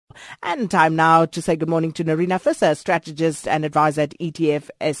And time now to say good morning to Nerina Visser, strategist and advisor at ETF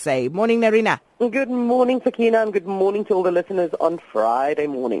SA. Morning, Nerina. Good morning, Sakina, and good morning to all the listeners on Friday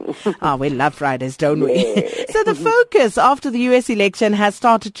morning. We love Fridays, don't we? Yeah. So the focus after the U.S. election has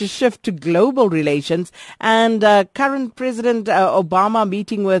started to shift to global relations, and current President Obama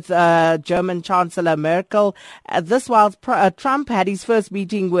meeting with German Chancellor Merkel. This while Trump had his first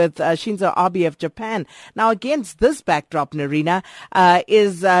meeting with Shinzo Abe of Japan. Now, against this backdrop, Nerina,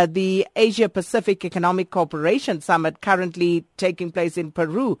 is the Asia-Pacific Economic Cooperation Summit currently taking place in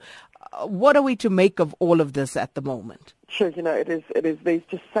Peru. What are we to make of all of this at the moment? Sure, it is. There's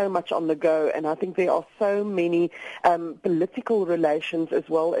just so much on the go, and I think there are so many political relations as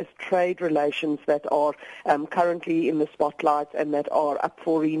well as trade relations that are currently in the spotlight and that are up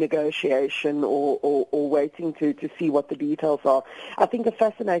for renegotiation or waiting to see what the details are. I think a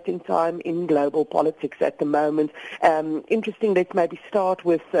fascinating time in global politics at the moment. Interesting. Let's maybe start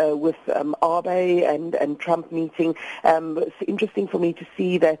with Abe and Trump meeting. It's interesting for me to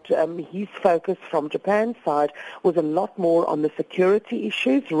see that his focus from Japan's side was a lot more on the security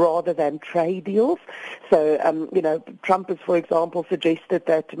issues rather than trade deals. So, Trump has, for example, suggested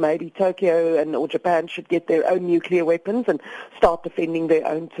that maybe Tokyo or Japan should get their own nuclear weapons and start defending their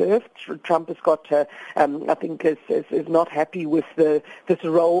own turf. Trump has got, I think, is not happy with this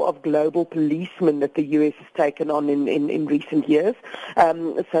role of global policeman that the U.S. has taken on in recent years.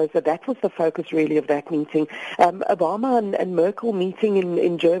 So that was the focus really of that meeting. Obama and Merkel meeting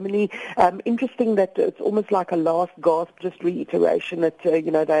in Germany. Interesting that it's almost like a last gasp, just reiteration that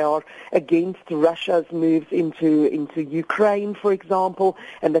they are against Russia's moves into Ukraine, for example,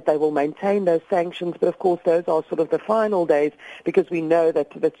 and that they will maintain those sanctions. But of course, those are sort of the final days, because we know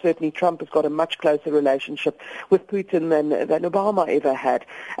that certainly Trump has got a much closer relationship with Putin than Obama ever had.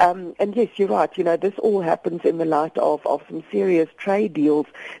 And yes, you're right. This all happens in the light of some serious trade deals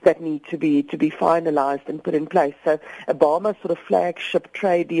that need to be finalized and put in place. So Obama's sort of flagship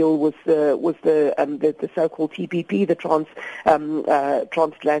trade deal was the so-called TPP, the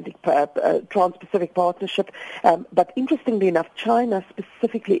Trans-Pacific Partnership. But interestingly enough, China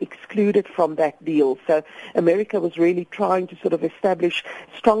specifically excluded from that deal. So America was really trying to sort of establish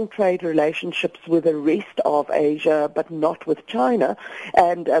strong trade relationships with the rest of Asia, but not with China.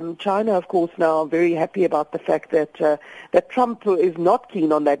 And China, of course, now very happy about the fact that Trump is not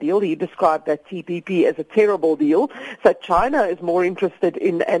keen on that deal. He described that TPP as a terrible deal. So China is more interested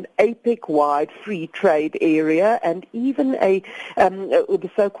in an APEC-wide free trade area and even the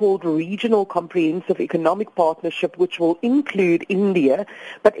so-called regional comprehensive economic partnership, which will include India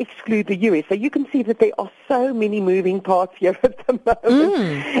but exclude the US. So you can see that there are so many moving parts here at the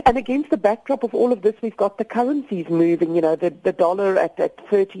moment. And against the backdrop of all of this, we've got the currencies moving, the dollar at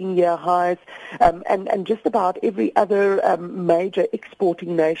 13-year highs, and just about every other major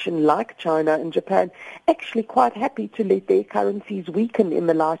exporting nation like China and Japan actually quite happy to let their currencies weaken in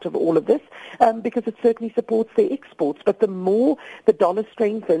the light of all of this, because it certainly supports their exports. But the more the dollar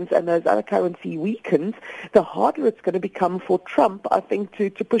strengthens and those other currency weakens, the harder it's going to become for Trump, I think, to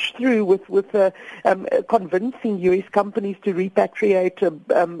push through with convincing U.S. companies to repatriate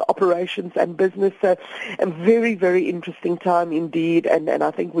operations and business. So a very, very interesting time indeed, and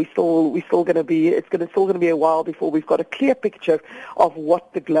I think it's still going to be a while before we've got a clear picture of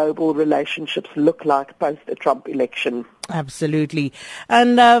what the global relationships look like post the Trump election. Absolutely.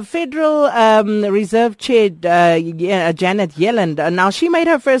 And Federal Reserve Chair Janet Yellen, now she made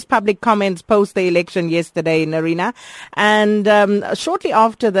her first public comments post the election yesterday, Nerina, and shortly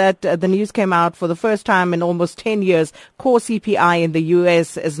after that, the news came out for the first time in almost 10 years, core CPI in the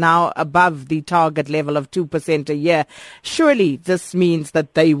U.S. is now above the target level of 2% a year. Surely this means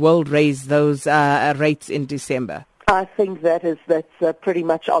that they will raise those rates in December. I think that's pretty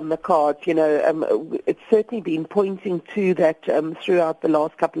much on the cards. It's certainly been pointing to that throughout the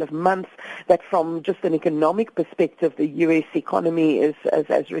last couple of months, that from just an economic perspective, the U.S. economy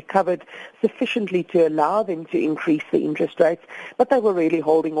has recovered sufficiently to allow them to increase the interest rates, but they were really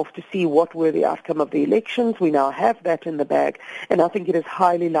holding off to see what were the outcome of the elections. We now have that in the bag, and I think it is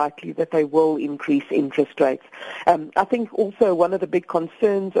highly likely that they will increase interest rates. I think also one of the big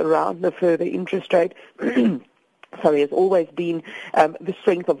concerns around the further interest rate has always been the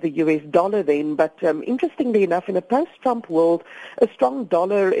strength of the US dollar then. But interestingly enough, in a post-Trump world, a strong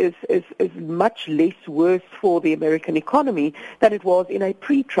dollar is much less worse for the American economy than it was in a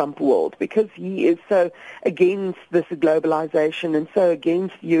pre-Trump world, because he is so against this globalization and so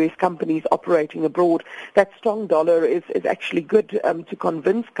against US companies operating abroad. That strong dollar is actually good to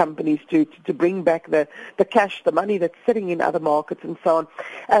convince companies to bring back the cash, the money that's sitting in other markets and so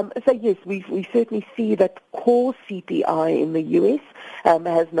on. So yes, we certainly see that core CPI in the US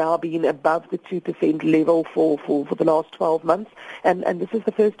has now been above the 2% level for the last 12 months. And this is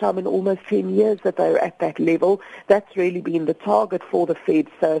the first time in almost 10 years that they're at that level. That's really been the target for the Fed.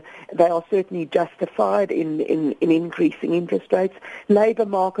 So they are certainly justified in increasing interest rates. Labour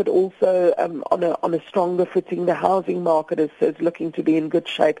market also on a stronger footing. The housing market is looking to be in good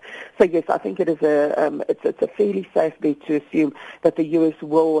shape. So yes, I think it is it's a fairly safe bet to assume that the US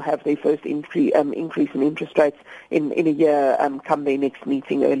will have their first increase in interest rates in a year come their next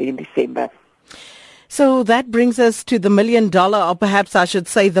meeting early in December. So that brings us to the $1 million, or perhaps I should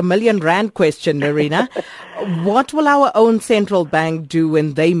say the R1 million question, Nerina. What will our own central bank do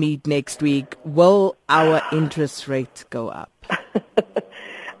when they meet next week? Will our interest rate go up?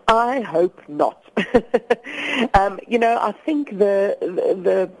 I hope not. I think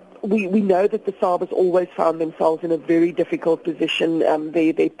we know that the SARB has always found themselves in a very difficult position.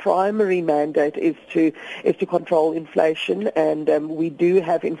 Their primary mandate is to control inflation, and we do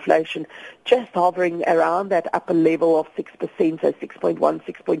have inflation just hovering around that upper level of 6%, so 6.1,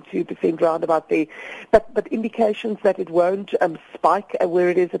 6.2% round about there. But indications that it won't spike where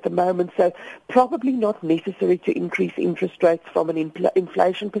it is at the moment, so probably not necessary to increase interest rates from an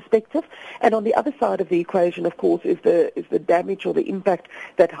inflation perspective. And on the other side of the equation, of course, is the damage or the impact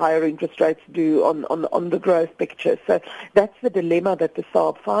that higher interest rates do on the growth picture. So that's the dilemma that the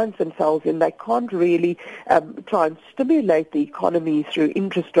SARB finds themselves in. They can't really try and stimulate the economy through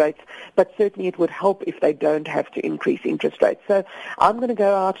interest rates, but certainly it would help if they don't have to increase interest rates. So I'm going to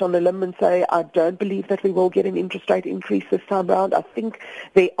go out on a limb and say I don't believe that we will get an interest rate increase this time round. I think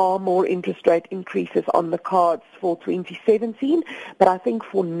there are more interest rate increases on the cards for 2017, but I think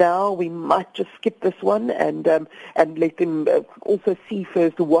for now we might just skip this one and let them also see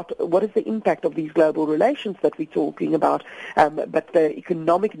first what is the impact of these global relations that we're talking about. But the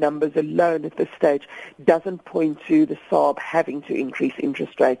economic numbers alone at this stage doesn't point to the SARB having to increase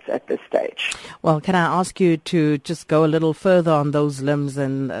interest rates at this stage. Well, can I ask you to just go a little further on those limbs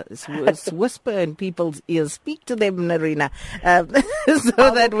and whisper in people's ears, speak to them, Nerina,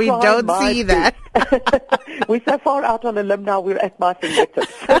 so that we don't see that. We're so far out on a limb now, we're at my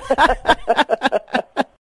fingertips.